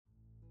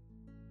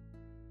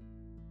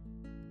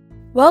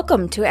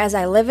Welcome to As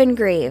I Live and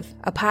Grieve,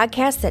 a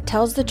podcast that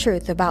tells the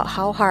truth about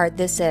how hard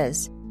this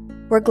is.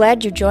 We're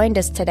glad you joined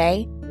us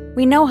today.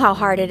 We know how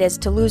hard it is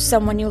to lose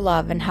someone you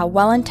love and how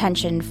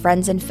well-intentioned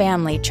friends and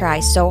family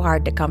try so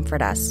hard to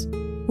comfort us.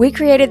 We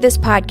created this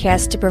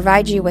podcast to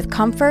provide you with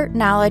comfort,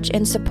 knowledge,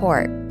 and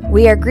support.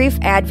 We are grief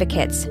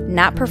advocates,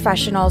 not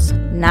professionals,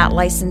 not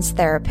licensed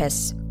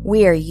therapists.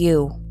 We are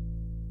you.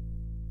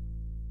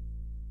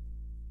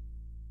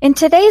 In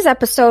today's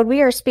episode,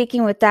 we are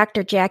speaking with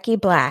Dr. Jackie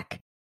Black.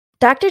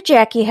 Dr.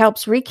 Jackie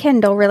helps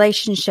rekindle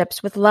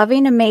relationships with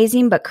loving,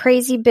 amazing, but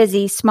crazy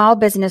busy small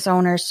business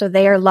owners so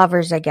they are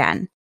lovers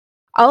again.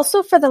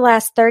 Also, for the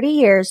last 30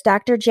 years,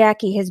 Dr.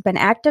 Jackie has been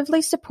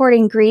actively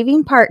supporting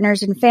grieving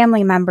partners and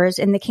family members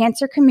in the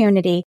cancer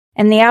community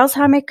and the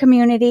Alzheimer's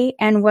community,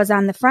 and was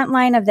on the front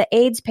line of the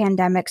AIDS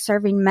pandemic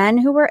serving men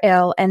who were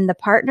ill and the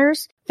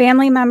partners,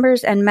 family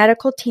members, and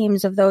medical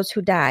teams of those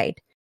who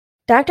died.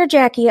 Dr.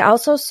 Jackie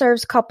also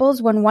serves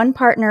couples when one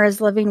partner is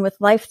living with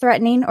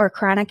life-threatening or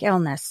chronic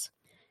illness.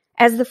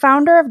 As the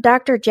founder of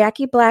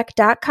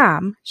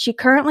drjackieblack.com, she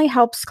currently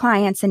helps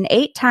clients in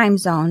 8 time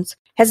zones,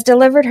 has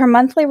delivered her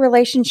monthly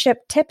relationship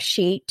tip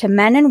sheet to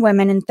men and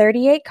women in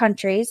 38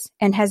 countries,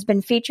 and has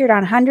been featured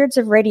on hundreds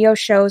of radio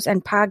shows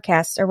and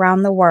podcasts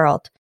around the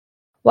world.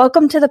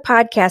 Welcome to the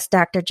podcast,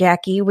 Dr.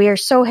 Jackie. We are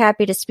so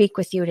happy to speak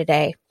with you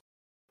today.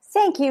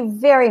 Thank you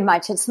very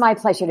much. It's my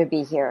pleasure to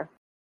be here.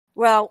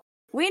 Well,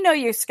 we know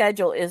your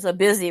schedule is a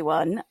busy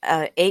one,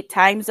 8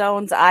 time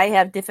zones. I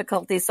have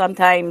difficulty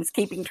sometimes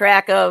keeping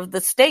track of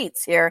the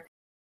states here.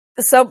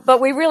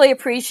 But we really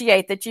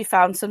appreciate that you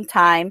found some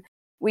time.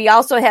 We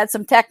also had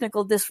some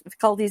technical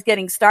difficulties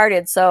getting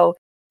started. So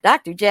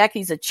Dr.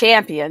 Jackie's a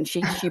champion.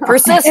 She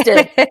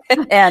persisted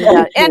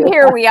and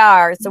here we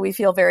are. So we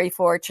feel very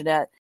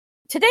fortunate.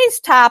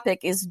 Today's topic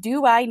is,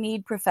 do I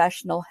need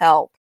professional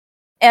help?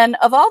 And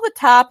of all the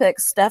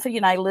topics Stephanie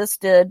and I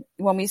listed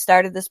when we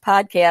started this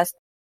podcast,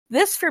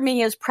 this, for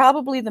me, is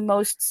probably the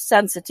most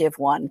sensitive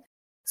one.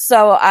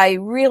 So I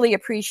really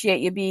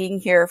appreciate you being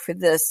here for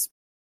this.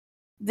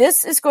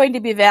 This is going to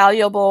be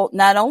valuable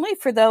not only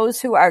for those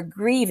who are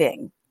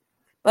grieving,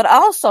 but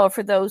also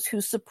for those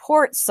who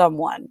support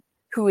someone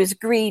who is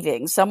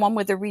grieving, someone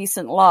with a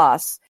recent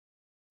loss.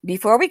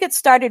 Before we get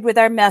started with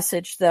our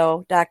message,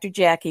 though, Dr.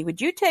 Jackie,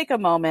 would you take a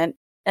moment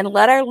and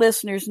let our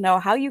listeners know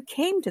how you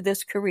came to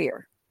this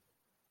career?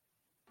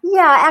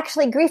 Yeah,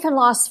 actually, grief and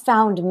loss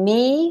found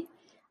me.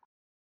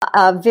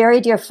 A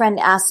very dear friend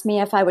asked me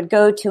if I would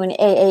go to an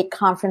AA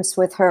conference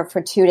with her for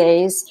 2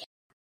 days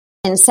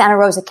in Santa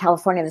Rosa,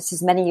 California. This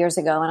is many years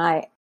ago. And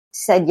I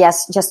said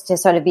yes, just to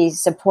sort of be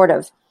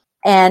supportive.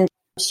 And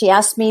she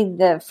asked me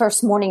the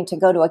first morning to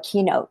go to a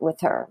keynote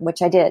with her,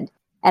 which I did.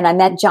 And I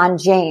met John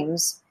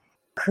James,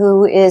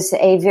 who is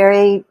a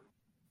very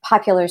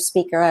popular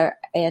speaker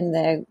in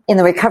the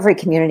recovery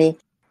community.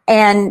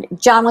 And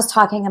John was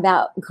talking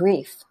about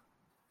grief.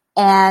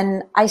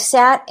 And I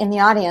sat in the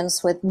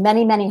audience with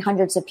many, many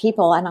hundreds of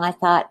people, and I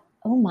thought,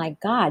 oh my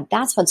God,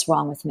 that's what's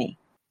wrong with me.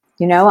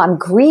 You know, I'm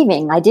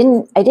grieving. I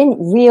didn't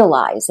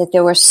realize that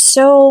there were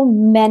so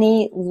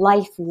many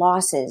life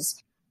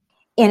losses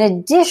in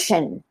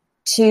addition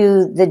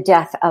to the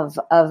death of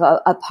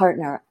a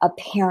partner, a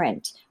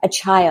parent, a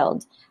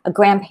child, a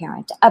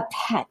grandparent, a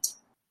pet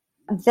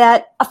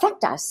that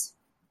affect us.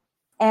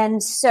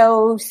 And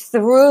so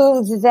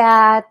through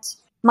that,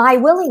 my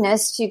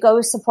willingness to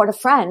go support a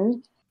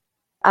friend,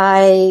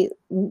 I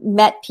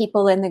met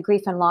people in the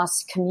grief and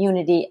loss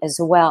community as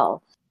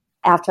well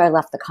after I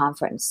left the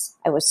conference.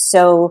 I was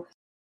so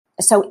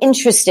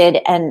interested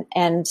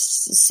and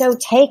so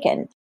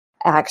taken,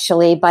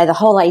 actually, by the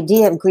whole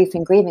idea of grief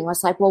and grieving. I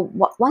was like, well,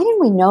 why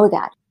didn't we know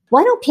that?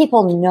 Why don't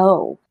people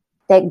know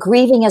that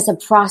grieving is a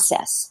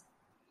process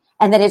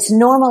and that it's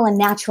normal and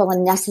natural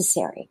and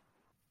necessary?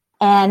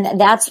 And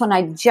that's when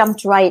I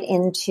jumped right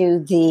into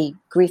the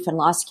grief and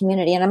loss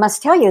community. And I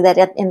must tell you that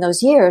in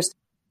those years,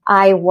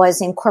 I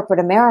was in corporate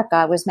America.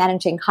 I was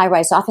managing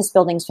high-rise office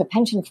buildings for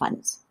pension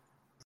funds.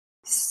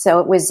 So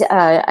it was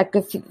a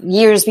couple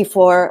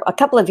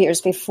of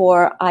years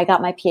before I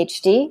got my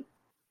PhD.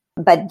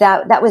 But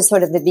that was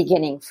sort of the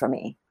beginning for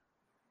me.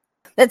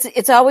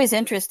 It's always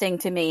interesting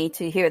to me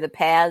to hear the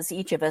paths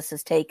each of us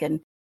has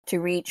taken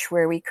to reach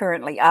where we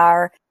currently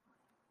are.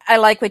 I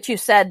like what you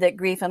said, that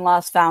grief and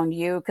loss found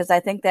you, because I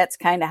think that's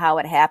kind of how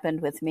it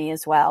happened with me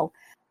as well.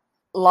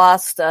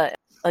 Lost a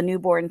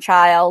newborn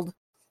child.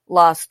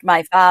 Lost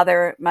my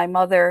father, my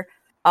mother,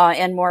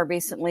 and more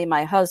recently,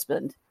 my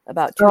husband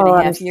about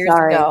 2.5 years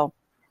ago.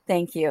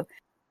 Thank you.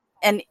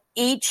 And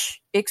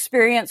each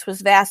experience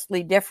was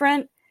vastly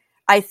different.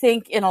 I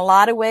think in a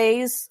lot of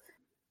ways,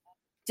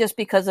 just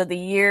because of the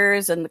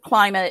years and the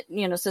climate,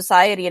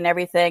 society and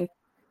everything,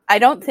 I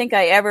don't think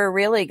I ever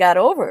really got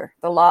over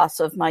the loss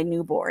of my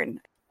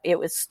newborn. It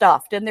was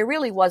stuffed, and there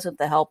really wasn't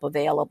the help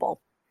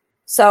available.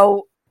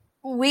 So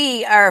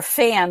we are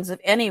fans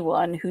of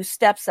anyone who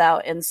steps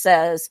out and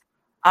says,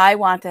 I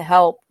want to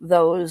help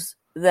those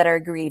that are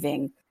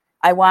grieving.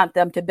 I want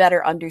them to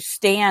better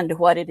understand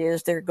what it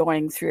is they're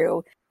going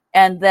through,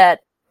 and that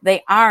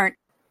they aren't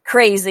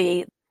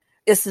crazy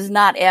This is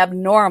not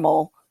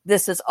abnormal.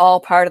 This is all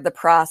part of the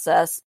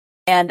process.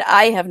 And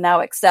I have now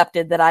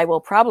accepted that I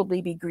will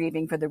probably be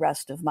grieving for the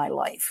rest of my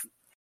life.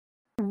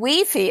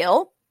 We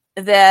feel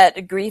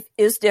that grief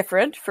is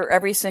different for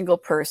every single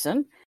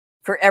person,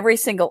 for every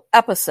single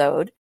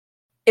episode.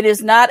 It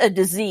is not a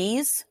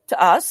disease to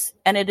us,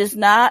 and it is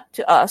not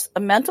to us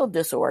a mental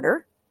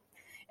disorder,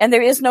 and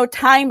there is no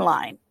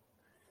timeline.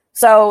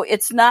 So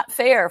it's not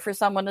fair for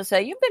someone to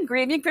say, you've been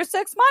grieving for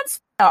 6 months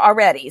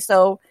already,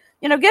 so,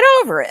 get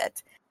over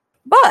it.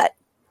 But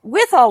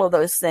with all of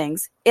those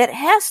things, it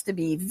has to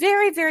be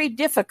very, very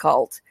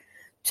difficult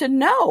to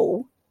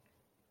know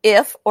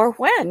if or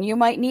when you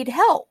might need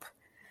help.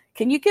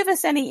 Can you give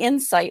us any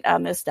insight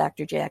on this,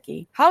 Dr.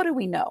 Jackie? How do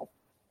we know?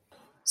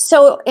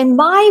 So in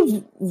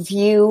my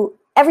view,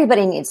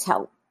 everybody needs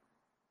help.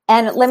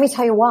 And let me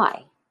tell you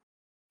why.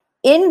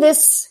 In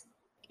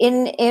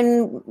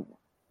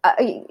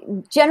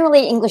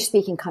generally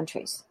English-speaking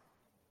countries,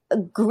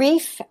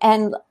 grief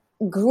and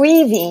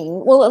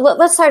grieving, well,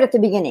 let's start at the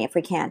beginning if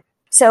we can.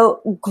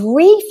 So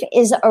grief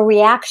is a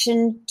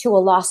reaction to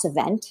a loss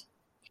event,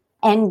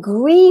 and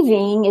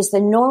grieving is the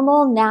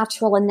normal,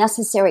 natural, and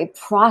necessary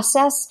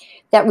process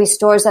that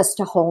restores us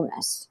to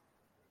wholeness.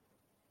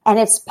 And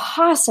it's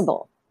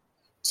possible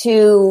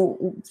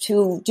to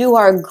do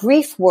our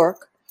grief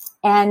work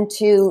and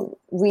to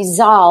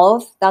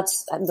resolve.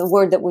 That's the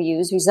word that we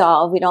use,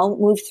 resolve. We don't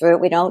move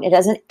through it. It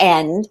doesn't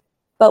end,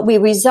 but we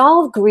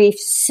resolve grief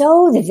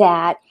so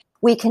that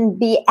we can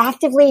be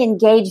actively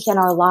engaged in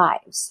our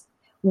lives.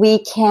 We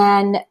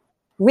can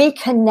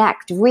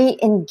reconnect,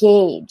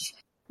 re-engage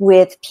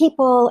with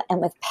people and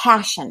with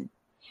passion.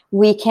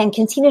 We can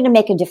continue to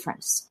make a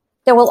difference.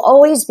 There will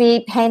always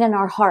be pain in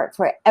our heart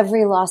for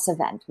every loss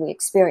event we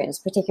experience,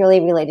 particularly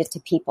related to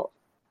people.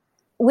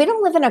 We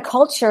don't live in a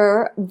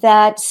culture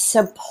that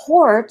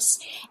supports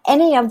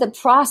any of the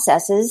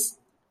processes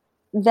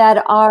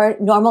that are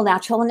normal,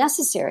 natural, and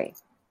necessary.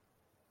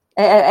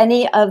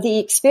 Any of the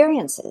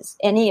experiences,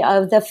 any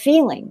of the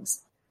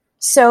feelings.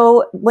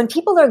 So when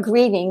people are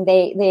grieving,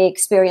 they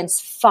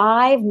experience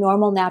 5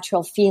 normal,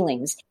 natural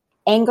feelings: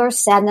 anger,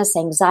 sadness,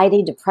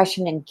 anxiety,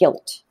 depression, and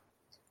guilt.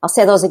 I'll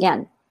say those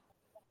again.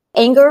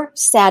 Anger,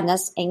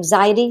 sadness,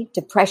 anxiety,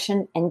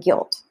 depression, and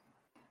guilt.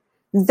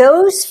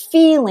 Those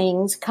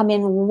feelings come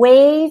in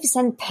waves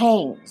and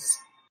pangs.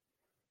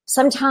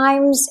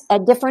 Sometimes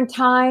at different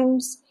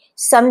times,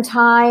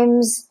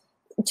 sometimes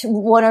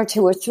 1 or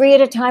 2 or 3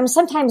 at a time,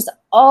 sometimes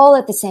all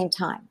at the same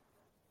time.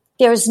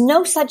 There's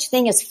no such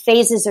thing as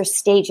phases or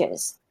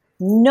stages.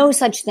 No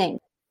such thing.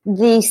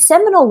 The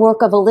seminal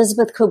work of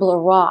Elizabeth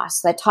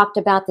Kubler-Ross that talked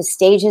about the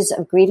stages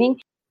of grieving,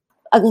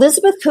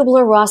 Elizabeth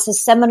Kubler-Ross's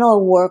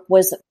seminal work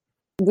was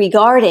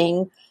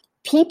regarding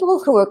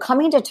people who were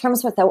coming to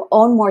terms with their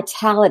own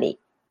mortality,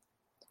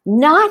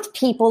 not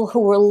people who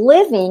were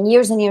living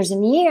years and years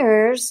and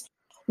years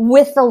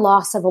with the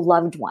loss of a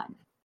loved one,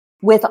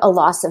 with a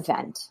loss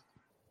event.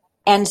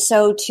 And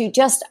so to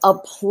just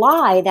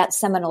apply that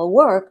seminal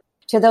work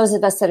to those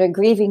of us that are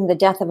grieving the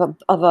death of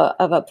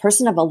a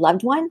person, of a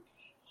loved one,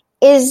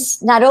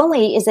 is not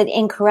only is it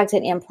incorrect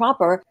and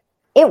improper,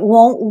 it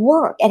won't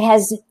work. It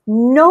has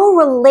no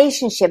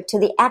relationship to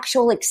the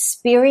actual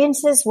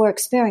experiences we're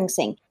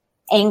experiencing: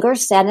 anger,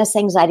 sadness,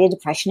 anxiety,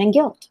 depression, and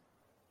guilt.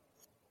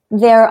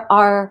 There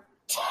are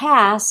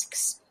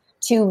tasks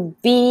to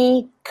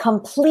be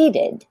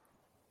completed.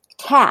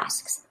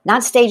 Tasks,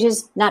 not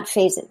stages, not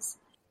phases.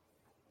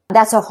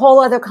 That's a whole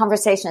other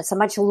conversation. It's a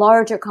much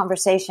larger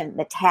conversation,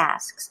 the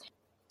tasks.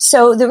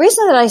 So the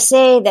reason that I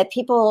say that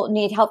people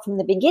need help from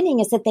the beginning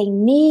is that they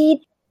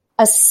need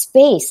a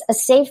space, a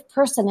safe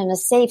person in a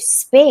safe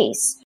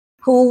space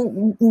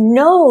who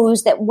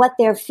knows that what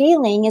they're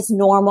feeling is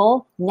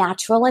normal,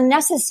 natural, and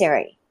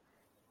necessary.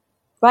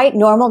 Right?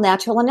 Normal,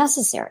 natural, and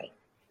necessary.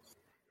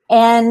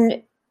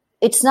 And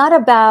it's not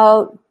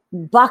about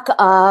buck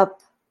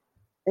up,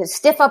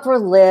 stiff upper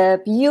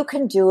lip, you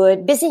can do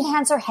it, busy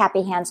hands or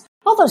happy hands,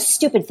 all those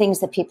stupid things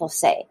that people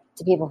say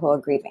to people who are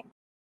grieving.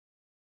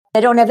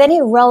 They don't have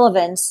any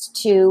relevance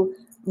to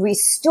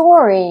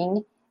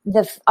restoring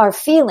our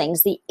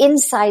feelings, the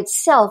inside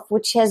self,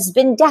 which has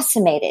been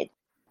decimated.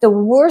 The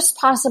worst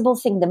possible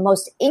thing, the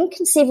most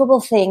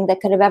inconceivable thing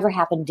that could have ever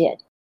happened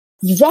did.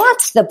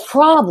 That's the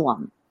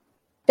problem.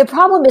 The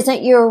problem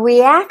isn't your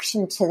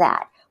reaction to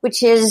that,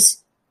 which is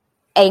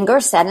anger,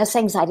 sadness,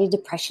 anxiety,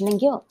 depression, and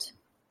guilt.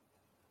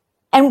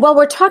 And while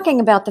we're talking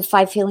about the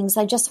 5 feelings,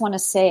 I just want to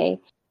say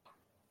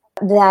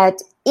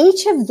that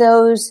each of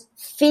those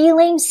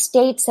feeling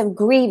states of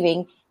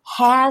grieving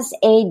has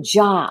a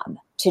job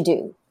to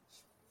do.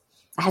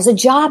 Has a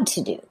job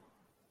to do.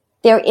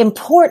 They're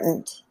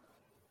important.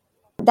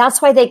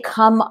 That's why they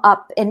come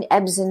up in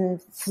ebbs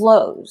and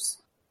flows.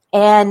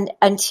 And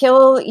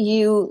until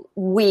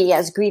we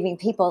as grieving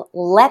people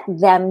let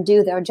them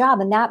do their job,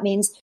 and that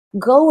means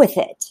go with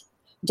it.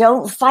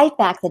 Don't fight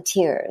back the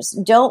tears.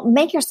 Don't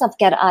make yourself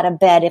get out of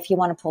bed if you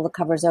want to pull the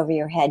covers over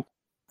your head.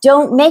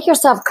 Don't make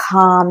yourself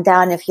calm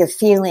down if you're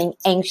feeling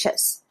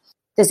anxious.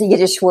 There's a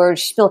Yiddish word,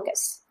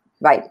 spilkus,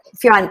 right?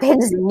 If you're on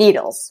pins and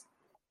needles.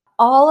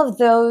 all of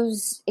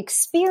those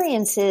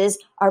experiences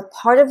are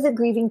part of the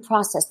grieving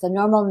process, the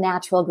normal,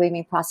 natural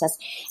grieving process.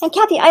 And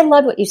Kathy, I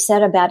love what you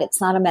said about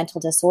it's not a mental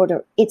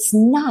disorder. It's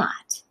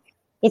not.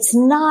 It's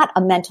not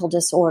a mental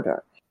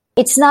disorder.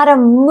 It's not a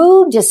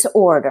mood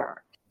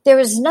disorder. There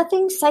is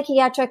nothing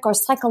psychiatric or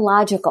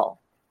psychological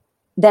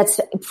that's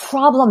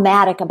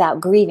problematic about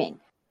grieving.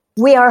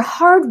 We are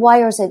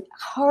hardwired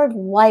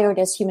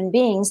as human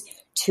beings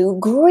to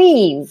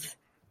grieve,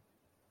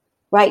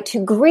 right?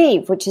 To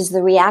grieve, which is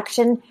the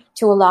reaction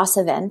to a loss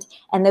event.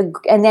 And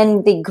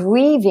then the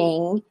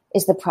grieving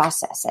is the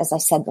process, as I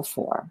said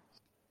before.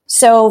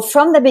 So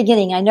from the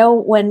beginning, I know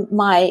when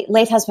my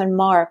late husband,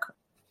 Mark,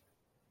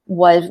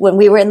 when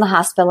we were in the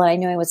hospital and I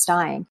knew he was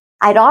dying,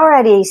 I'd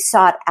already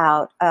sought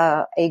out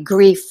a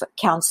grief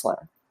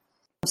counselor,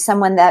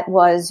 someone that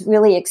was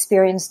really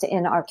experienced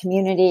in our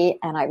community.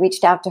 And I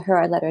reached out to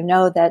her. I let her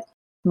know that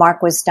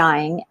Mark was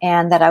dying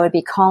and that I would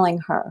be calling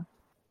her.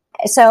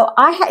 So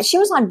she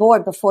was on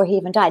board before he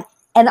even died.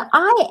 And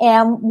I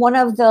am one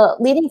of the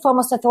leading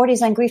foremost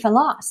authorities on grief and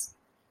loss.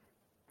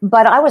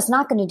 But I was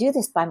not going to do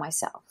this by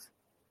myself.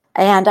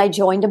 And I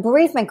joined a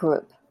bereavement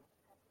group.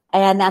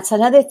 And that's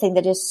another thing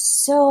that is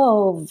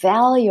so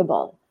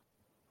valuable,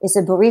 is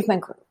a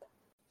bereavement group.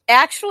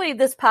 Actually,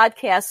 this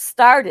podcast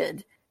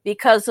started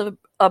because of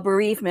a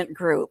bereavement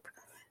group.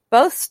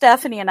 Both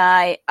Stephanie and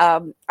I,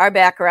 our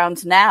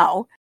backgrounds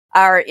now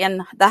are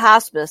in the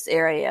hospice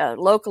area.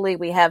 Locally,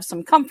 we have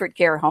some comfort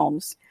care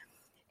homes.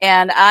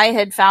 And I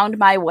had found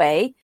my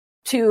way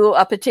to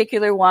a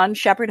particular one,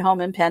 Shepherd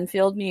Home in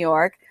Penfield, New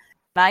York.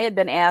 And I had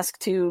been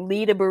asked to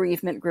lead a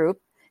bereavement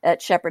group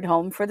at Shepherd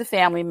Home for the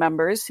family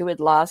members who had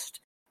lost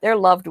their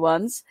loved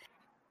ones.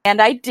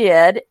 And I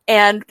did.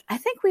 And I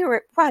think we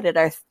were at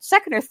our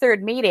second or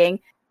third meeting,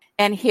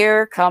 and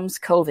here comes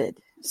COVID.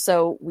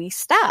 So we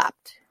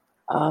stopped.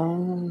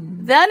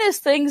 Then as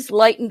things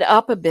lightened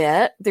up a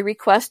bit, the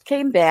request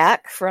came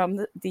back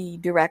from the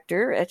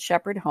director at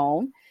Shepherd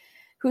Home,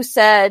 who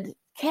said,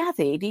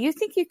 Kathy, do you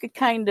think you could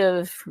kind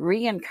of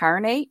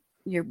reincarnate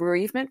your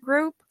bereavement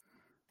group?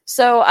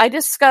 So I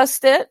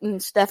discussed it,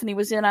 and Stephanie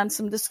was in on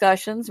some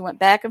discussions, went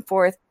back and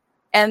forth.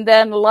 And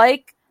then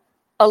like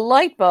a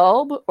light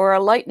bulb or a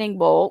lightning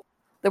bolt,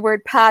 the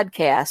word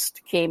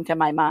podcast came to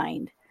my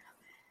mind.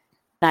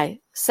 I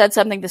said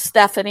something to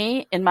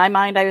Stephanie. In my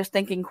mind, I was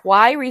thinking,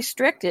 why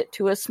restrict it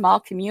to a small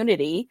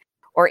community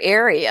or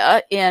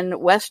area in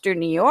Western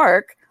New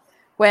York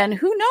when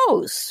who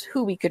knows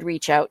who we could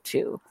reach out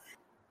to?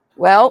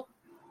 Well,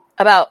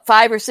 about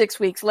 5 or 6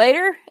 weeks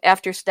later,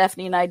 after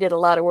Stephanie and I did a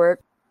lot of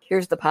work,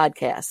 here's the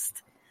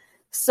podcast.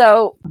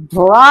 So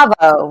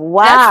bravo.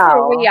 Wow. That's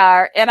where we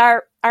are. And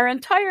our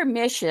entire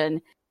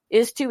mission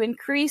is to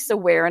increase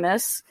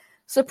awareness,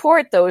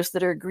 support those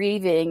that are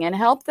grieving, and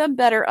help them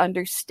better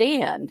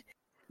understand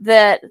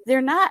that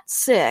they're not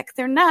sick.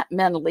 They're not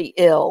mentally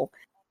ill.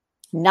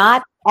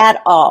 Not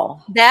at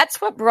all.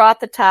 That's what brought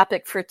the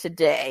topic for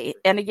today.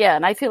 And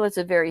again, I feel it's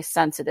a very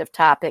sensitive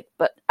topic,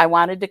 but I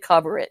wanted to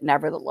cover it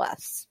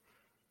nevertheless.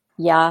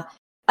 Yeah.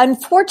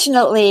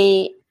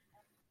 Unfortunately,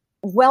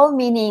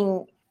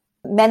 well-meaning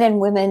men and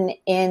women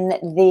in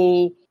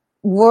the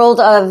world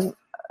of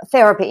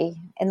therapy,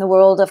 in the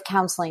world of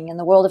counseling, in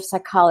the world of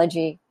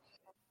psychology,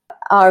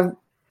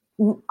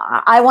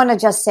 I want to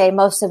just say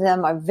most of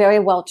them are very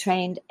well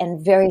trained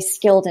and very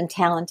skilled and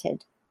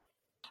talented.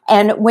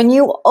 And when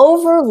you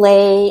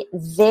overlay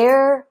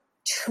their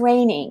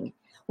training,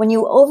 when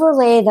you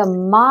overlay the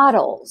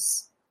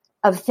models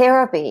of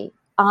therapy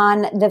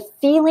on the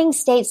feeling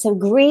states of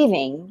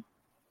grieving,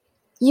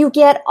 you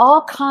get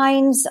all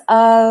kinds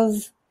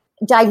of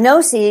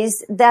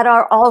diagnoses that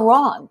are all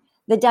wrong.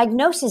 The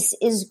diagnosis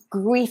is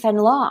grief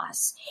and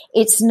loss.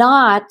 It's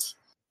not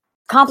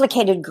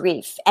complicated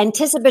grief,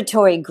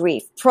 anticipatory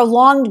grief,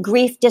 prolonged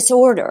grief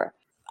disorder,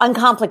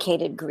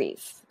 uncomplicated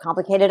grief,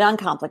 complicated,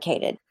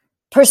 uncomplicated,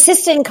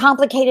 persistent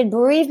complicated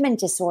bereavement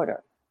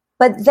disorder.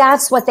 But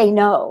that's what they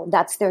know.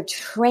 That's their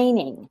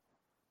training.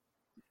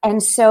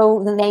 And so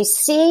when they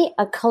see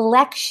a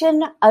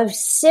collection of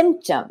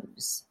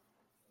symptoms,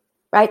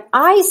 right?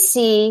 I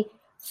see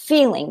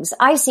feelings.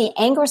 I see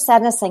anger,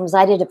 sadness,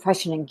 anxiety,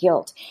 depression, and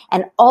guilt,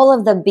 and all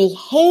of the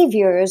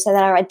behaviors that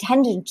are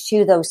attendant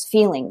to those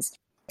feelings.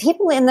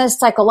 People in the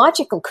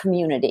psychological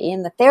community,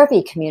 in the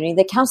therapy community,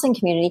 the counseling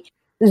community,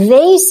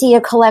 they see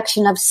a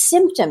collection of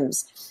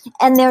symptoms,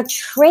 and their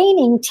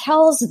training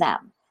tells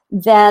them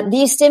that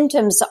these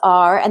symptoms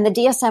are, and the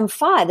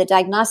DSM-5, the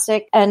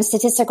Diagnostic and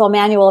Statistical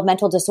Manual of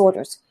Mental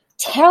Disorders,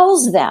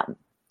 tells them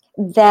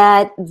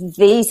that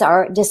these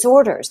are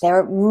disorders.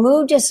 They're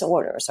mood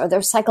disorders or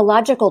they're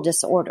psychological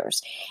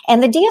disorders.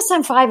 And the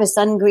DSM-5 has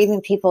done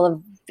grieving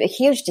people a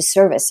huge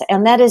disservice,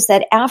 and that is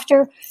that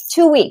after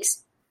 2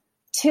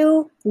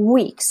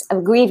 weeks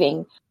of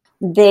grieving,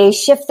 they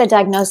shift the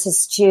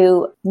diagnosis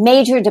to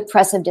major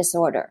depressive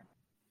disorder.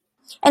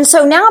 And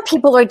so now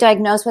people are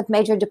diagnosed with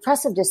major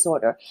depressive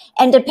disorder.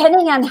 And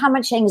depending on how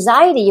much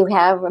anxiety you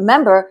have,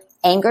 remember,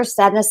 anger,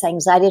 sadness,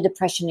 anxiety,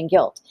 depression, and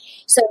guilt.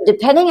 So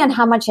depending on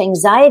how much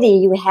anxiety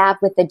you have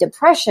with the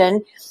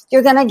depression,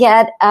 you're going to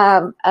get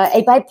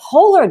a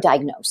bipolar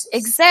diagnosis.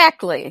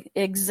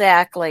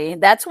 Exactly.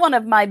 That's one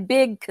of my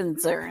big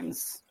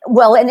concerns.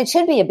 Well, and it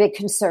should be a big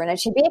concern. It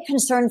should be a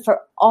concern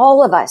for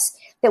all of us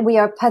that we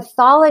are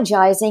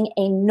pathologizing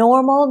a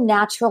normal,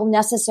 natural,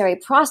 necessary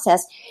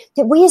process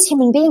that we as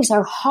human beings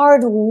are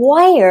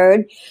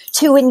hardwired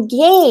to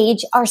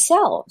engage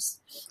ourselves.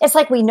 It's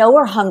like we know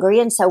we're hungry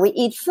and so we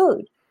eat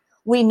food.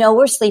 We know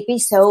we're sleepy,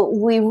 so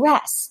we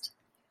rest.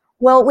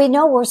 Well, we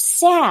know we're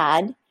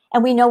sad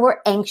and we know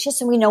we're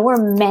anxious and we know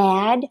we're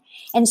mad.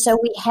 And so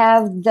we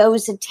have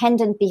those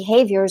attendant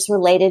behaviors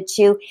related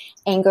to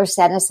anger,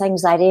 sadness,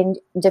 anxiety, and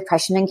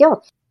depression and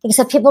guilt.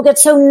 Except people get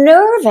so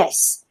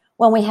nervous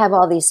when we have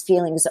all these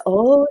feelings.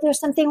 Oh, there's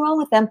something wrong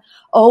with them.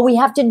 Oh, we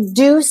have to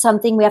do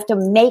something. We have to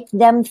make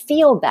them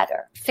feel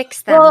better.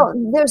 Fix them. Well,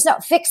 there's no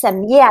fix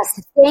them.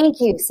 Yes.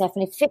 Thank you,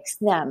 Stephanie. Fix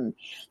them.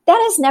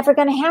 That is never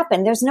going to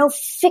happen. There's no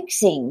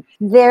fixing.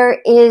 There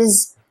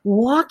is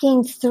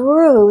walking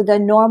through the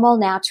normal,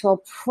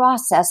 natural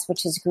process,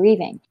 which is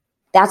grieving.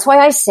 That's why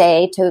I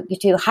say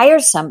to hire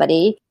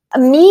somebody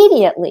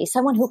immediately,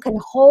 someone who can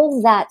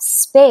hold that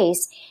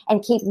space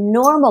and keep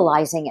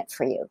normalizing it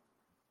for you.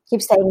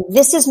 Keep saying,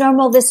 this is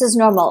normal, this is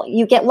normal.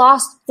 You get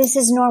lost, this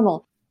is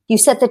normal. You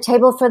set the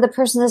table for the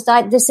person that's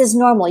died, this is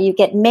normal. You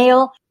get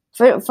mail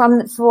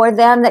for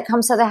them that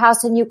comes to the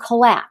house and you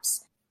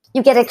collapse.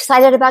 You get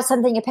excited about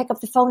something, you pick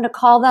up the phone to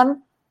call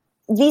them.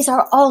 These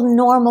are all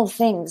normal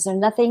things. They're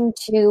nothing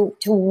to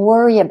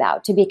worry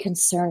about, to be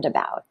concerned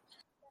about.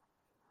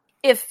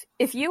 If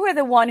you are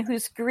the one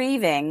who's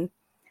grieving,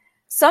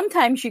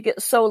 sometimes you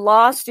get so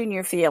lost in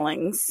your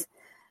feelings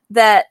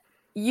that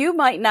you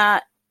might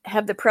not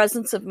have the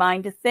presence of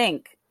mind to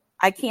think,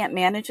 I can't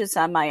manage this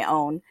on my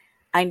own.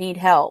 I need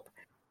help.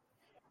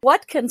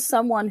 What can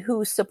someone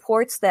who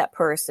supports that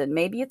person,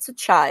 maybe it's a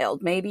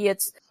child, maybe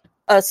it's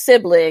a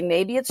sibling,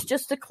 maybe it's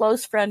just a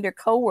close friend or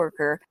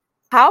coworker,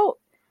 how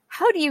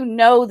do you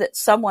know that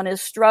someone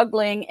is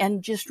struggling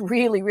and just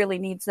really, really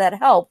needs that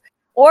help?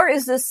 Or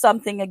is this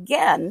something,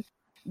 again,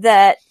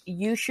 that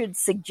you should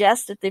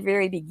suggest at the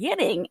very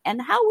beginning?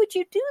 And how would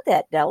you do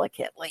that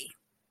delicately?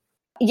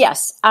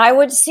 Yes, I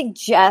would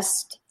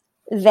suggest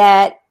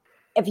that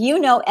if you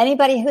know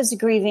anybody who's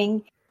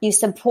grieving, you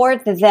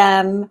support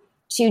them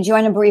to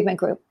join a bereavement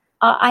group.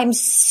 I'm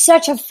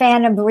such a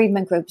fan of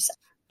bereavement groups.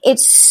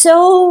 It's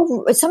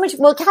so much,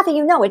 well, Kathy,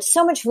 it's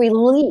so much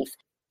relief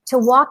to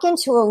walk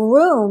into a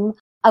room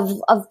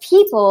of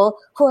people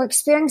who are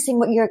experiencing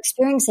what you're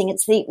experiencing.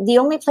 It's the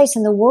only place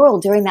in the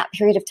world during that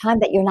period of time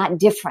that you're not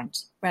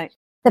different. Right.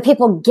 The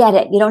people get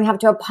it. You don't have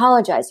to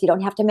apologize. You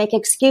don't have to make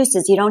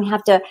excuses. You don't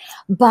have to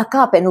buck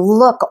up and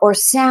look or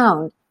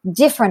sound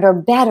different or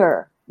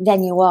better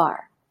than you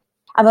are.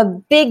 I'm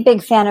a big,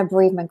 big fan of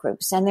bereavement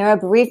groups, and there are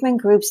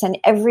bereavement groups in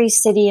every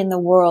city in the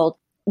world.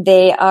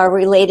 They are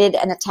related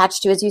and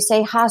attached to, as you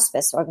say,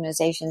 hospice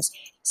organizations,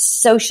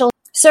 social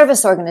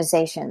service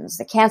organizations,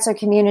 the cancer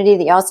community,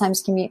 the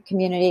Alzheimer's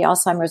community,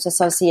 Alzheimer's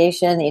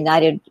Association, the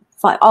United,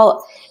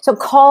 all. So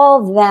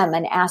call them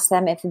and ask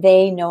them if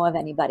they know of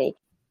anybody.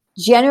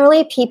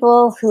 Generally,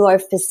 people who are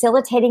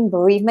facilitating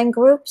bereavement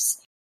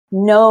groups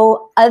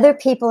know other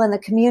people in the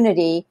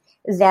community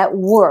that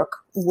work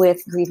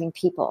with grieving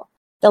people.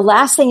 The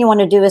last thing you want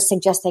to do is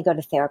suggest they go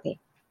to therapy.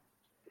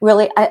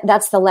 Really,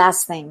 that's the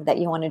last thing that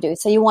you want to do.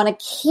 So you want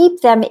to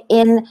keep them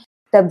in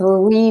the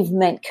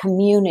bereavement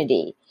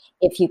community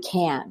if you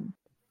can.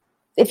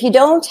 If you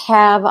don't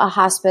have a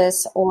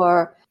hospice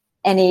or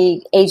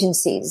any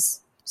agencies,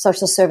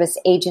 social service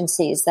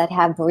agencies that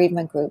have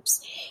bereavement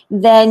groups,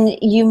 then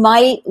you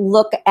might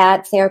look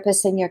at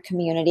therapists in your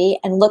community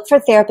and look for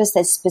therapists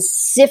that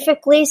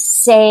specifically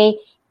say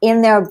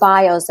in their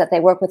bios that they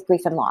work with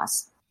grief and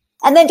loss.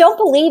 And then don't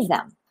believe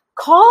them.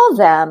 Call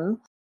them,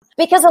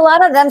 because a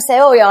lot of them say,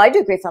 oh yeah, I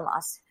do grief and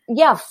loss.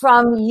 Yeah,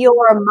 from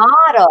your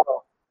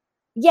model.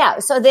 Yeah,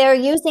 so they're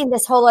using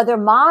this whole other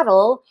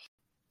model.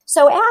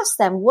 So ask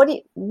them,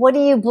 what do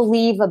you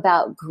believe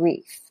about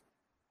grief?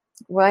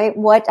 Right?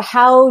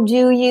 How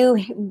do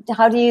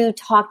you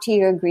talk to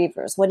your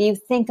grievers? What do you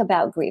think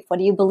about grief? What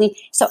do you believe?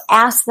 So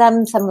ask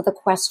them some of the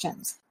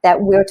questions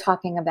that we're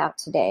talking about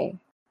today.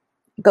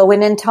 Go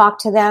in and talk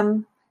to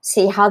them,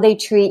 see how they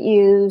treat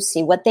you,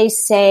 see what they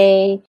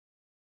say.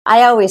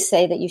 I always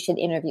say that you should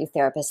interview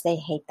therapists. They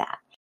hate that.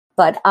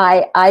 But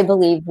I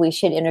believe we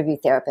should interview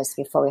therapists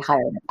before we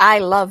hire them. I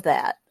love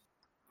that.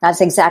 That's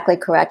exactly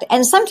correct.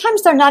 And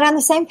sometimes they're not on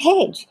the same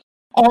page,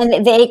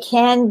 and they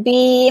can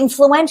be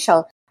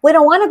influential. We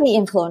don't want to be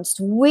influenced.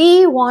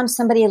 We want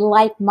somebody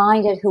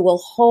like-minded who will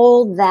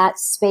hold that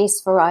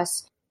space for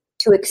us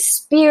to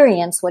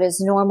experience what is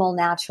normal,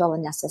 natural,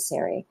 and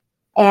necessary,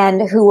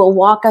 and who will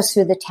walk us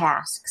through the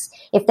tasks.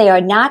 If they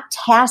are not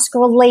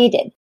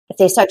task-related, if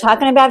they start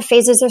talking about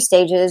phases or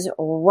stages,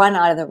 run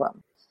out of the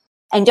room.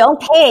 And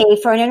don't pay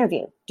for an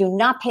interview. Do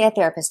not pay a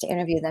therapist to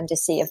interview them to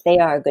see if they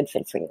are a good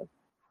fit for you.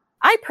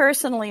 I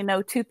personally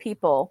know two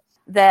people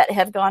that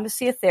have gone to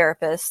see a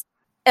therapist.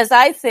 as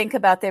I think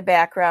about their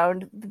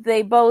background,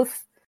 they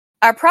both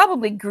are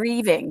probably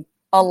grieving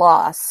a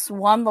loss.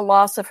 One, the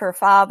loss of her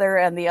father,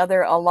 and the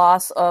other, a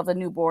loss of a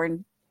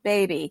newborn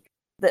baby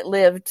that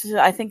lived,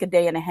 I think, a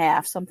day and a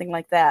half, something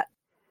like that.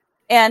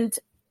 And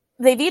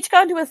they've each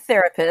gone to a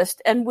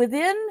therapist, and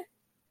within,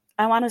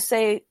 I want to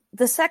say,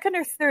 the second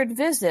or third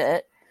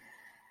visit,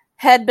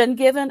 had been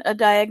given a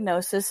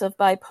diagnosis of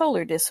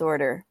bipolar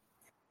disorder.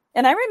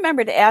 And I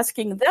remembered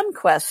asking them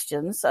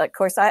questions. Of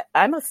course,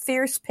 I'm a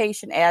fierce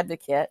patient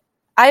advocate.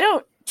 I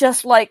don't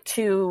just like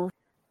to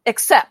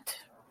accept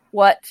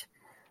what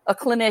a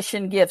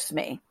clinician gives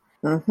me.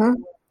 Mm-hmm.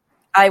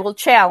 I will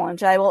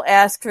challenge. I will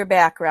ask for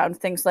background,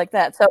 things like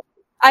that. So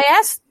I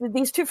asked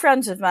these two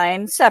friends of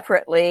mine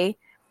separately,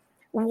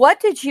 what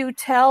did you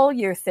tell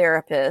your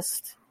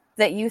therapist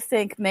that you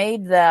think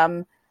made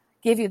them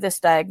give you this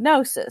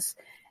diagnosis?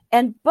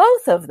 And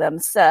both of them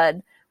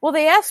said, well,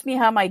 they asked me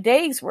how my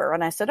days were.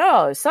 And I said,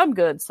 oh, some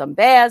good, some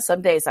bad.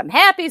 Some days I'm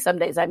happy, some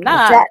days I'm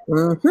not.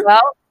 Mm-hmm.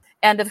 Well,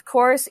 and of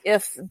course,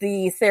 if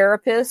the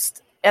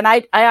therapist, and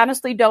I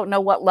honestly don't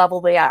know what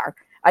level they are.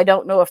 I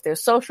don't know if they're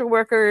social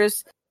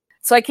workers,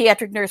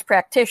 psychiatric nurse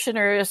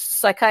practitioners,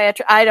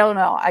 psychiatrists. I don't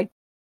know.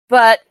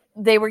 But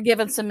they were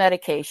given some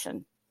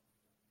medication.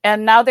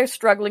 And now they're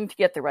struggling to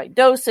get the right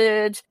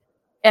dosage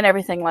and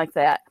everything like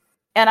that.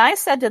 And I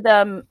said to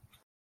them,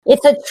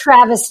 it's a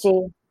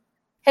travesty.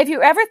 Have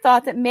you ever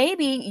thought that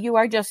maybe you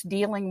are just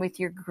dealing with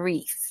your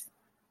grief?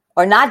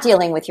 Or not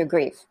dealing with your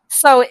grief.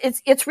 So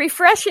it's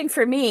refreshing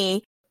for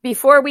me,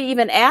 before we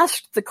even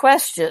asked the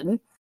question,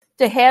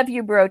 to have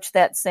you broach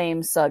that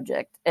same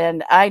subject.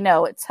 And I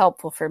know it's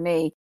helpful for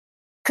me.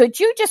 Could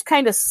you just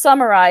kind of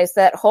summarize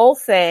that whole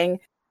thing,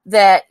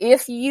 that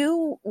if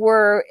you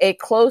were a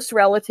close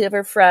relative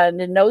or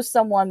friend and know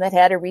someone that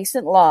had a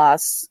recent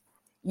loss,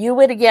 you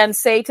would again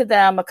say to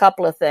them a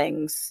couple of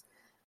things?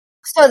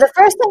 So the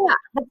first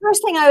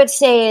thing I would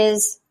say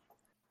is,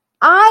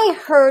 I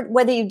heard,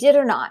 whether you did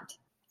or not,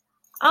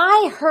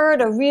 I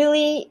heard a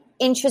really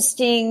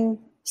interesting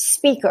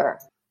speaker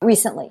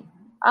recently.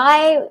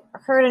 I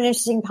heard an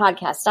interesting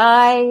podcast.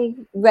 I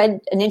read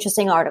an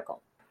interesting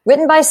article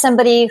written by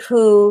somebody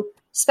who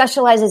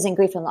specializes in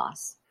grief and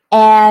loss.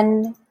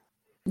 And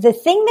the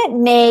thing that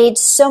made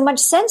so much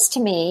sense to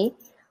me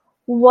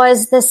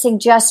was the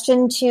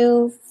suggestion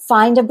to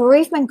find a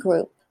bereavement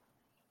group,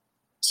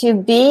 to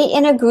be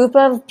in a group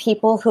of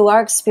people who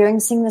are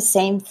experiencing the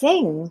same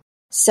thing.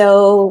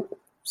 So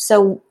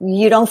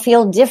you don't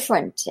feel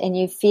different and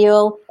you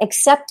feel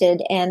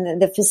accepted,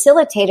 and the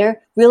facilitator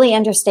really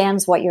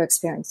understands what you're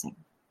experiencing.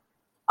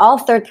 All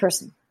third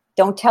person.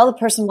 Don't tell the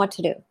person what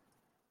to do.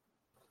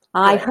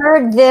 I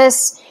heard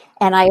this,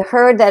 and I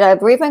heard that a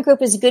bereavement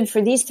group is good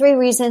for these 3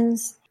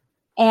 reasons.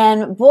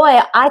 And boy,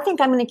 I think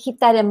I'm going to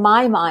keep that in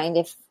my mind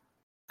if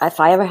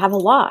I ever have a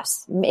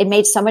loss. It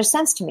made so much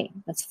sense to me.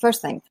 That's the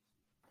first thing.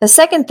 The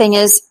second thing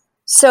is,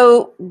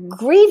 so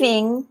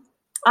grieving,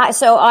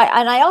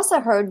 I also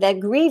heard that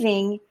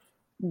grieving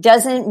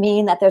doesn't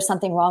mean that there's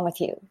something wrong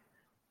with you,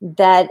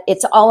 that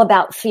it's all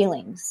about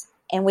feelings.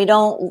 And we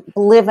don't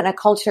live in a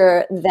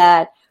culture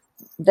that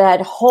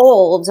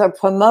holds or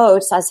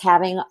promotes us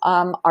having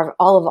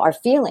all of our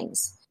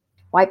feelings.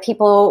 Why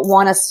people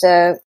want us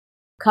to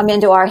come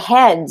into our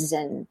heads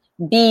and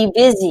be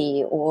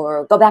busy,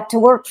 or go back to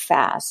work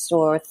fast,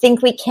 or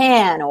think we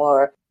can,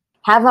 or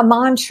have a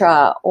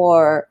mantra,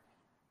 or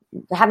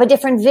have a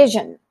different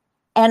vision.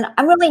 And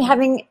I'm really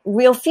having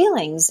real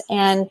feelings,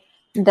 and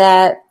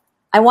that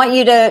I want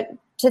you to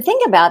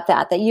think about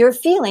that your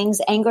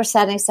feelings, anger,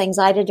 sadness,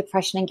 anxiety,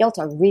 depression, and guilt,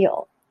 are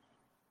real.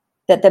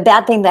 That the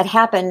bad thing that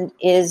happened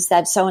is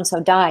that so-and-so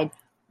died,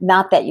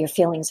 not that your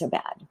feelings are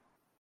bad.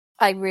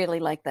 I really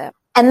like that.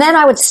 And then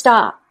I would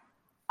stop.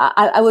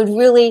 I would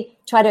really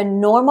try to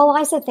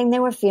normalize the thing they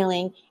were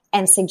feeling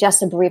and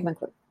suggest a bereavement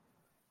group.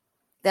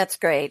 That's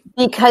great.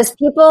 Because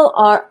people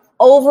are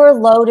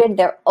overloaded,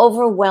 they're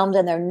overwhelmed,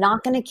 and they're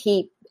not going to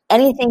keep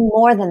anything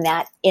more than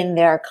that in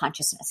their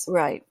consciousness.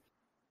 Right.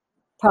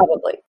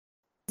 Probably.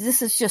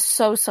 This is just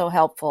so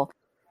helpful.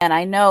 And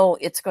I know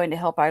it's going to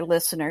help our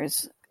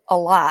listeners a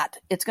lot.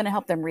 It's going to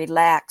help them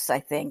relax, I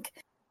think.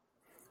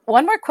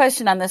 One more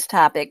question on this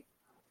topic.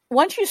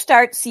 Once you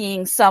start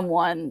seeing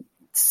someone,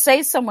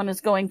 say someone is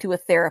going to a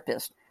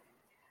therapist,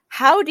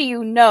 how do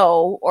you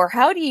know, or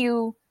how do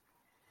you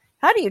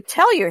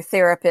tell your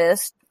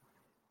therapist,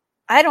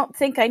 I don't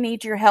think I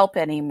need your help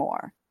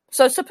anymore?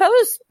 So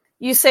suppose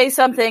you say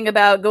something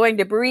about going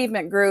to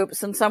bereavement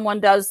groups and someone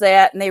does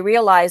that and they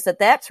realize that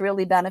that's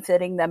really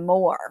benefiting them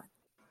more.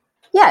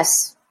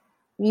 Yes,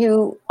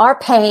 you are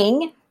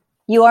paying,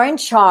 you are in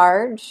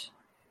charge,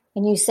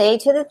 and you say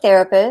to the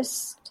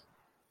therapist,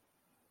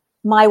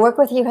 my work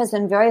with you has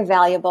been very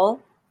valuable.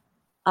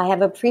 I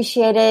have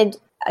appreciated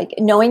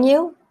knowing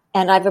you,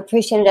 and I've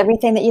appreciated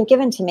everything that you've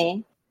given to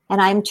me, and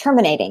I'm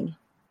terminating.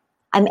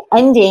 I'm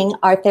ending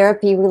our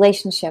therapy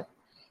relationship.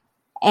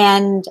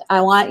 And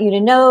I want you to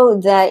know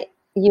that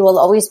you will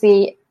always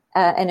be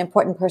an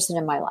important person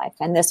in my life,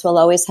 and this will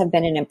always have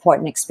been an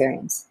important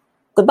experience.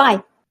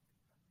 Goodbye.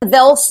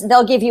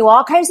 They'll give you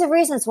all kinds of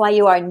reasons why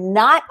you are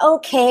not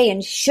okay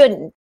and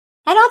shouldn't.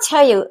 And I'll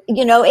tell you,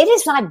 it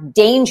is not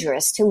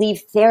dangerous to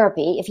leave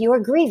therapy if you are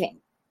grieving,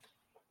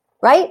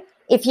 right?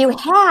 If you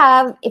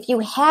have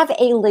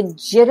a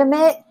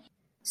legitimate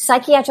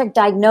psychiatric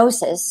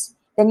diagnosis,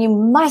 then you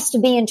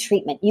must be in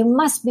treatment. You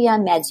must be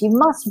on meds. You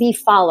must be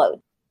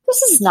followed.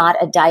 This is not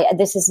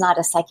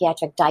a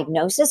psychiatric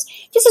diagnosis.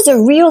 This is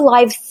a real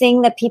life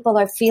thing that people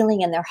are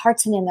feeling in their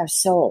hearts and in their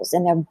souls,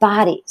 in their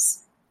bodies.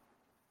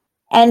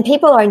 And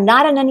people are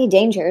not in any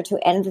danger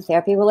to end the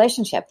therapy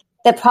relationship.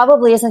 That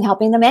probably isn't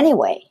helping them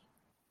anyway.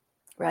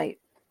 Right.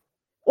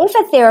 If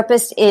a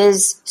therapist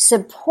is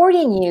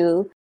supporting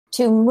you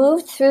to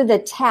move through the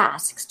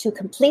tasks, to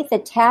complete the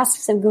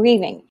tasks of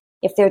grieving,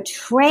 if they're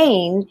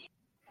trained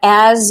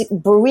as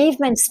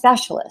bereavement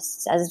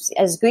specialists,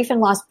 as grief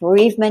and loss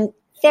bereavement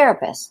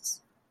therapists,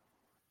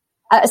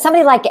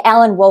 somebody like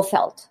Alan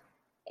Wolfelt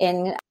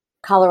in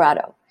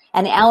Colorado,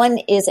 and Alan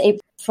is a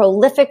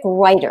prolific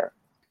writer.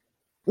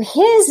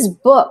 His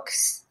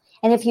books,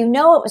 and if you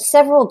know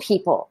several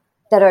people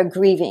that are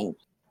grieving,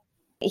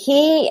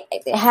 he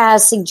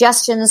has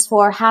suggestions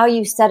for how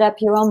you set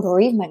up your own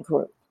bereavement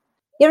group.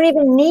 You don't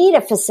even need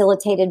a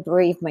facilitated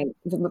bereavement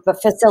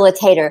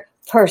facilitator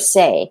per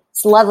se.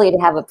 It's lovely to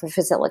have a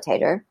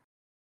facilitator,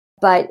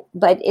 but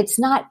it's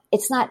not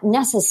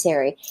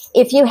necessary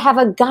if you have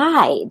a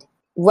guide,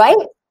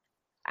 right?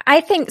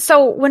 I think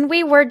so. When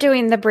we were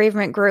doing the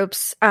bereavement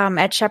groups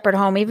at Shepherd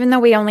Home, even though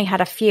we only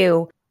had a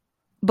few,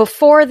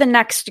 before the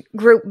next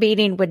group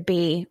meeting would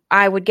be,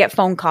 I would get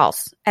phone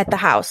calls at the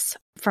house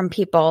from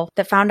people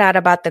that found out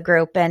about the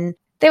group, and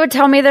they would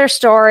tell me their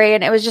story,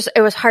 and it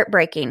was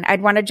heartbreaking.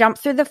 I'd want to jump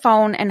through the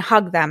phone and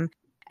hug them.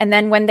 And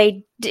then when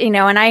they, and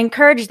I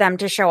encouraged them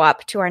to show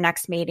up to our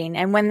next meeting.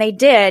 And when they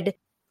did,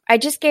 I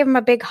just gave them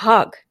a big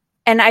hug.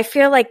 And I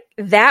feel like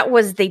that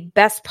was the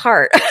best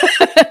part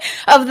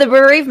of the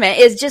bereavement,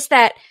 is just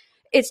that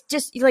it's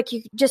just like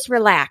you just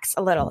relax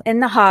a little in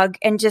the hug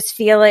and just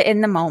feel it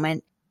in the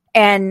moment.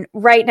 And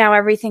right now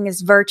everything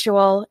is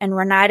virtual and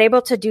we're not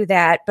able to do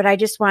that. But I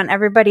just want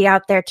everybody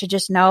out there to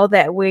just know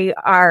that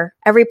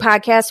every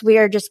podcast, we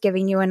are just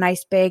giving you a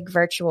nice big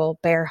virtual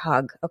bear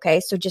hug.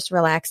 Okay. So just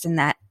relax in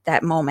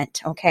that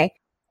moment. Okay.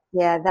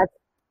 Yeah,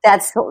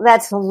 that's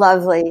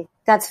lovely.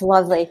 That's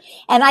lovely.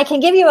 And I can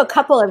give you a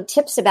couple of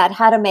tips about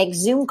how to make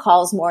Zoom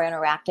calls more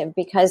interactive,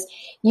 because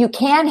you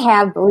can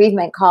have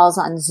bereavement calls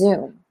on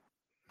Zoom.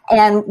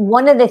 And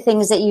one of the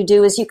things that you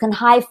do is you can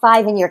high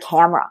five in your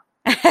camera.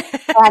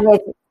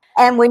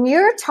 And when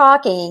you're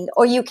talking,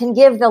 or you can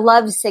give the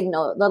love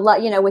signal,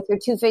 with your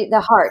 2 feet,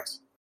 the heart.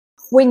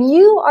 When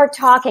you are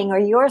talking or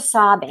you're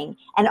sobbing,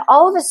 and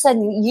all of a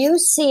sudden you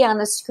see on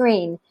the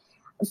screen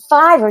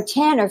 5 or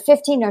 10 or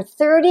 15 or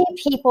 30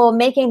 people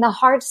making the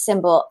heart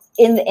symbol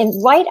in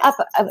right up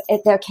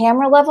at their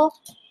camera level.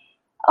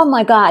 Oh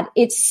my God,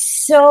 it's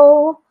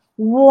so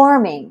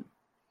warming.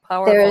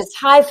 Powerful. There's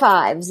high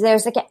fives.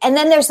 And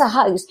then there's the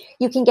hugs.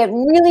 You can get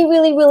really,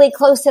 really, really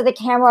close to the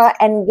camera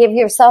and give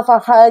yourself a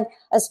hug.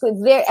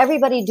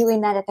 Everybody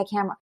doing that at the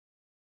camera.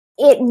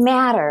 It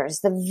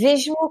matters. The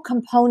visual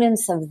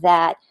components of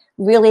that,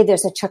 really,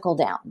 there's a trickle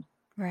down.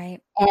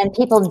 Right. And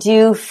people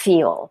do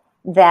feel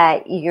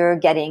that you're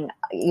giving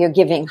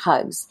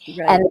hugs.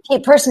 Right. And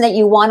the person that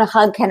you want to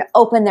hug can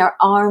open their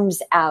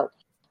arms out,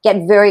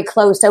 get very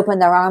close, open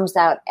their arms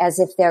out as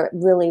if they're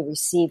really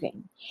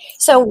receiving.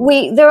 So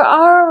there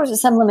are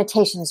some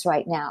limitations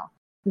right now,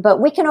 but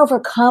we can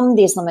overcome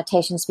these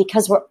limitations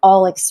because we're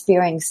all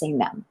experiencing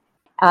them.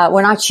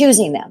 We're not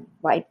choosing them,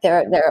 right?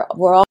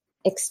 We're all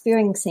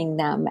experiencing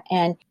them.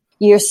 And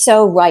you're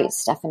so right,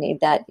 Stephanie,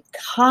 that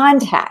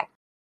contact,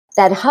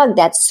 that hug,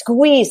 that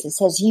squeeze that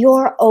says,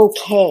 you're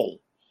okay.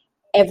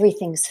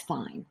 Everything's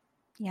fine.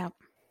 Yep.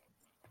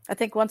 I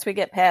think once we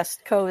get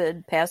past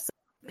COVID, past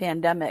the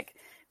pandemic,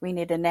 we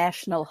need a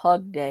national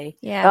hug day.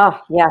 Yeah.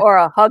 Oh, yeah. Or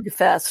a hug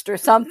fest or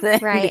something.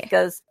 Right.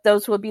 Because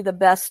those will be the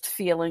best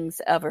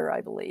feelings ever,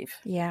 I believe.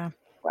 Yeah.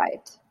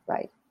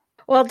 Right.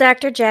 Well,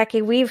 Dr.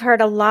 Jackie, we've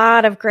heard a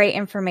lot of great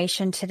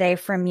information today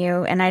from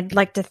you, and I'd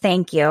like to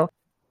thank you.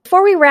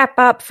 Before we wrap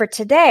up for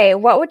today,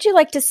 what would you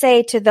like to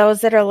say to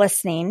those that are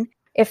listening?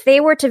 If they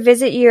were to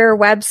visit your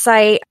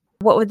website,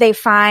 what would they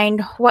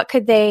find? What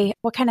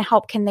kind of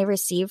help can they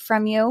receive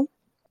from you?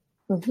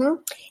 Mm-hmm.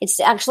 It's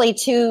actually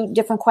 2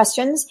 different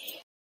questions.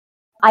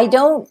 I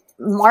don't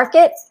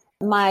market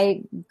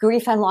my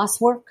grief and loss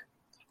work.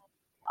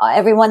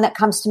 Everyone that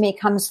comes to me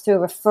comes through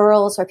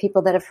referrals or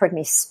people that have heard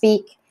me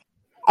speak.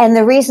 And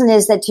the reason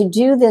is that to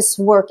do this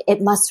work,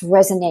 it must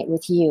resonate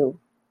with you.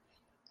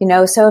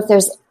 So if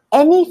there's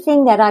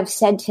anything that I've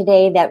said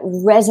today that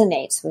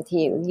resonates with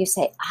you, you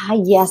say,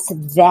 yes,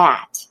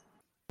 that,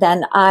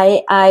 then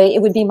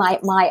it would be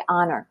my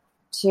honor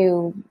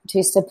to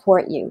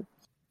support you.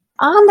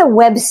 On the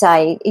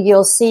website,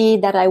 you'll see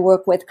that I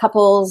work with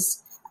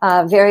couples,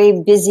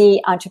 very busy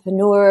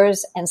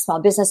entrepreneurs and small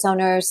business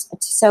owners,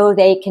 so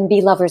they can be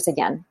lovers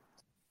again.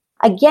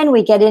 Again,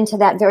 we get into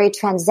that very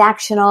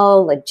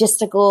transactional,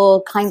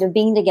 logistical kind of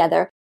being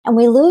together, and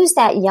we lose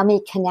that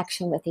yummy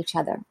connection with each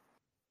other.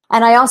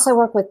 And I also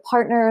work with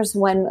partners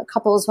when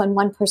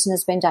one person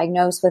has been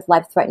diagnosed with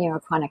life-threatening or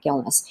chronic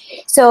illness.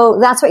 So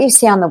that's what you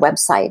see on the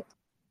website.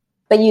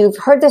 But you've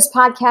heard this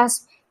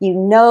podcast. You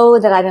know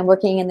that I've been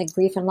working in the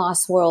grief and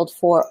loss world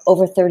for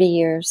over 30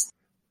 years.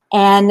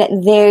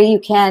 And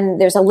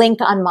there's a link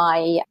on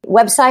my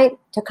website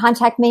to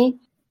contact me.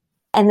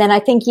 And then I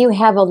think you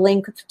have a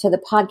link to the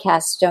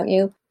podcast, don't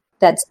you?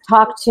 That's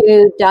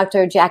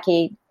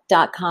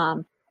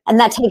talktodrjackie.com. And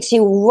that takes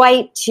you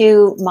right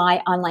to my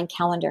online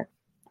calendar.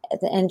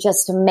 And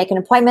just to make an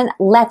appointment,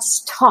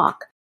 let's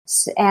talk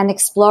and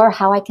explore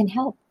how I can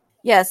help.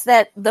 Yes,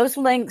 those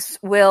links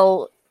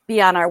will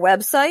be on our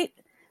website.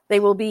 They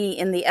will be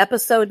in the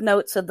episode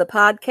notes of the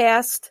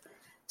podcast.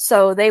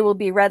 So they will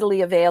be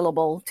readily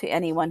available to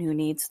anyone who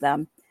needs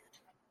them.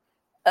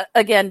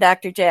 Again,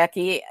 Dr.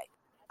 Jackie,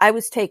 I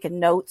was taking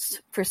notes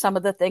for some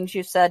of the things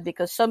you said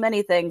because so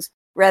many things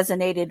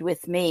resonated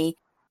with me.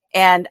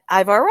 And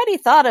I've already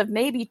thought of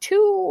maybe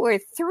 2 or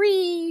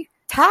 3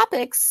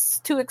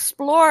 topics to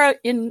explore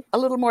in a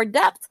little more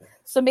depth.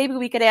 So maybe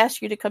we could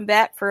ask you to come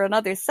back for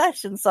another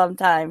session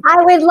sometime.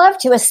 I would love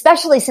to,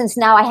 especially since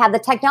now I have the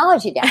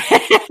technology down.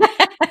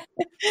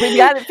 We've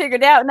got it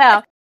figured out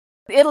now.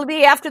 It'll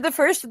be after the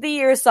first of the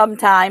year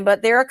sometime,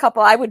 but there are a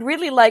couple. I would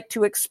really like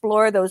to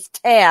explore those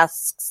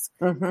tasks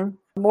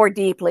more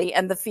deeply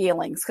and the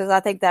feelings, because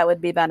I think that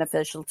would be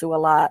beneficial to a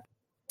lot.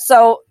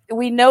 So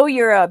we know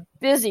you're a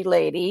busy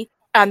lady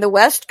on the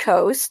West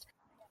Coast,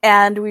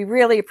 and we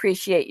really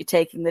appreciate you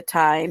taking the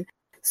time.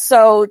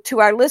 So to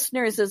our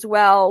listeners as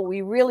well,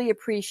 we really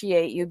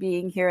appreciate you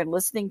being here and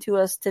listening to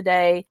us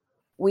today.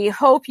 We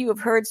hope you have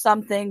heard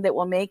something that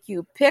will make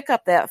you pick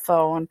up that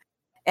phone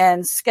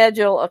and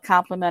schedule a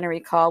complimentary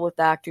call with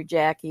Dr.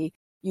 Jackie.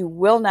 You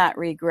will not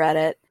regret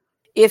it.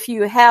 If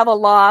you have a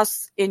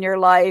loss in your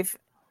life,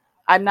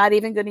 I'm not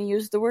even going to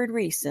use the word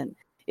recent.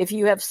 If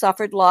you have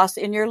suffered loss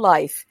in your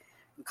life,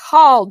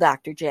 call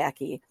Dr.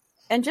 Jackie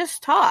and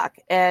just talk.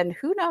 And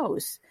who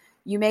knows,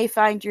 you may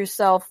find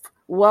yourself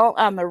well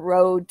on the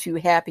road to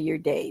happier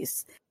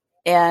days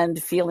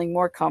and feeling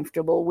more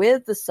comfortable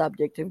with the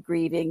subject of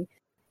grieving.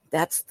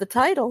 That's the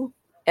title,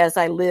 As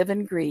I Live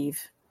and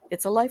Grieve.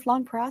 It's a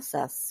lifelong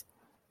process.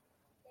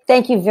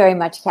 Thank you very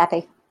much,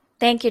 Kathy.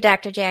 Thank you,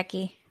 Dr.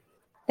 Jackie.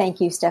 Thank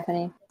you,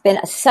 Stephanie. It's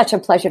been such a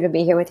pleasure to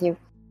be here with you.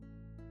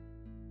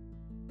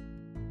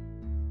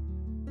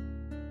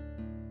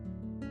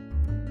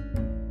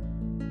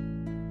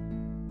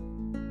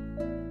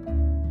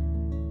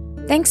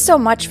 Thanks so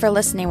much for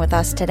listening with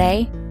us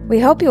today. We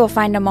hope you will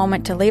find a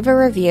moment to leave a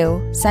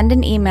review, send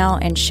an email,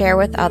 and share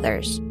with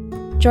others.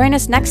 Join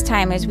us next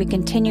time as we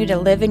continue to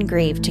live and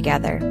grieve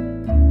together.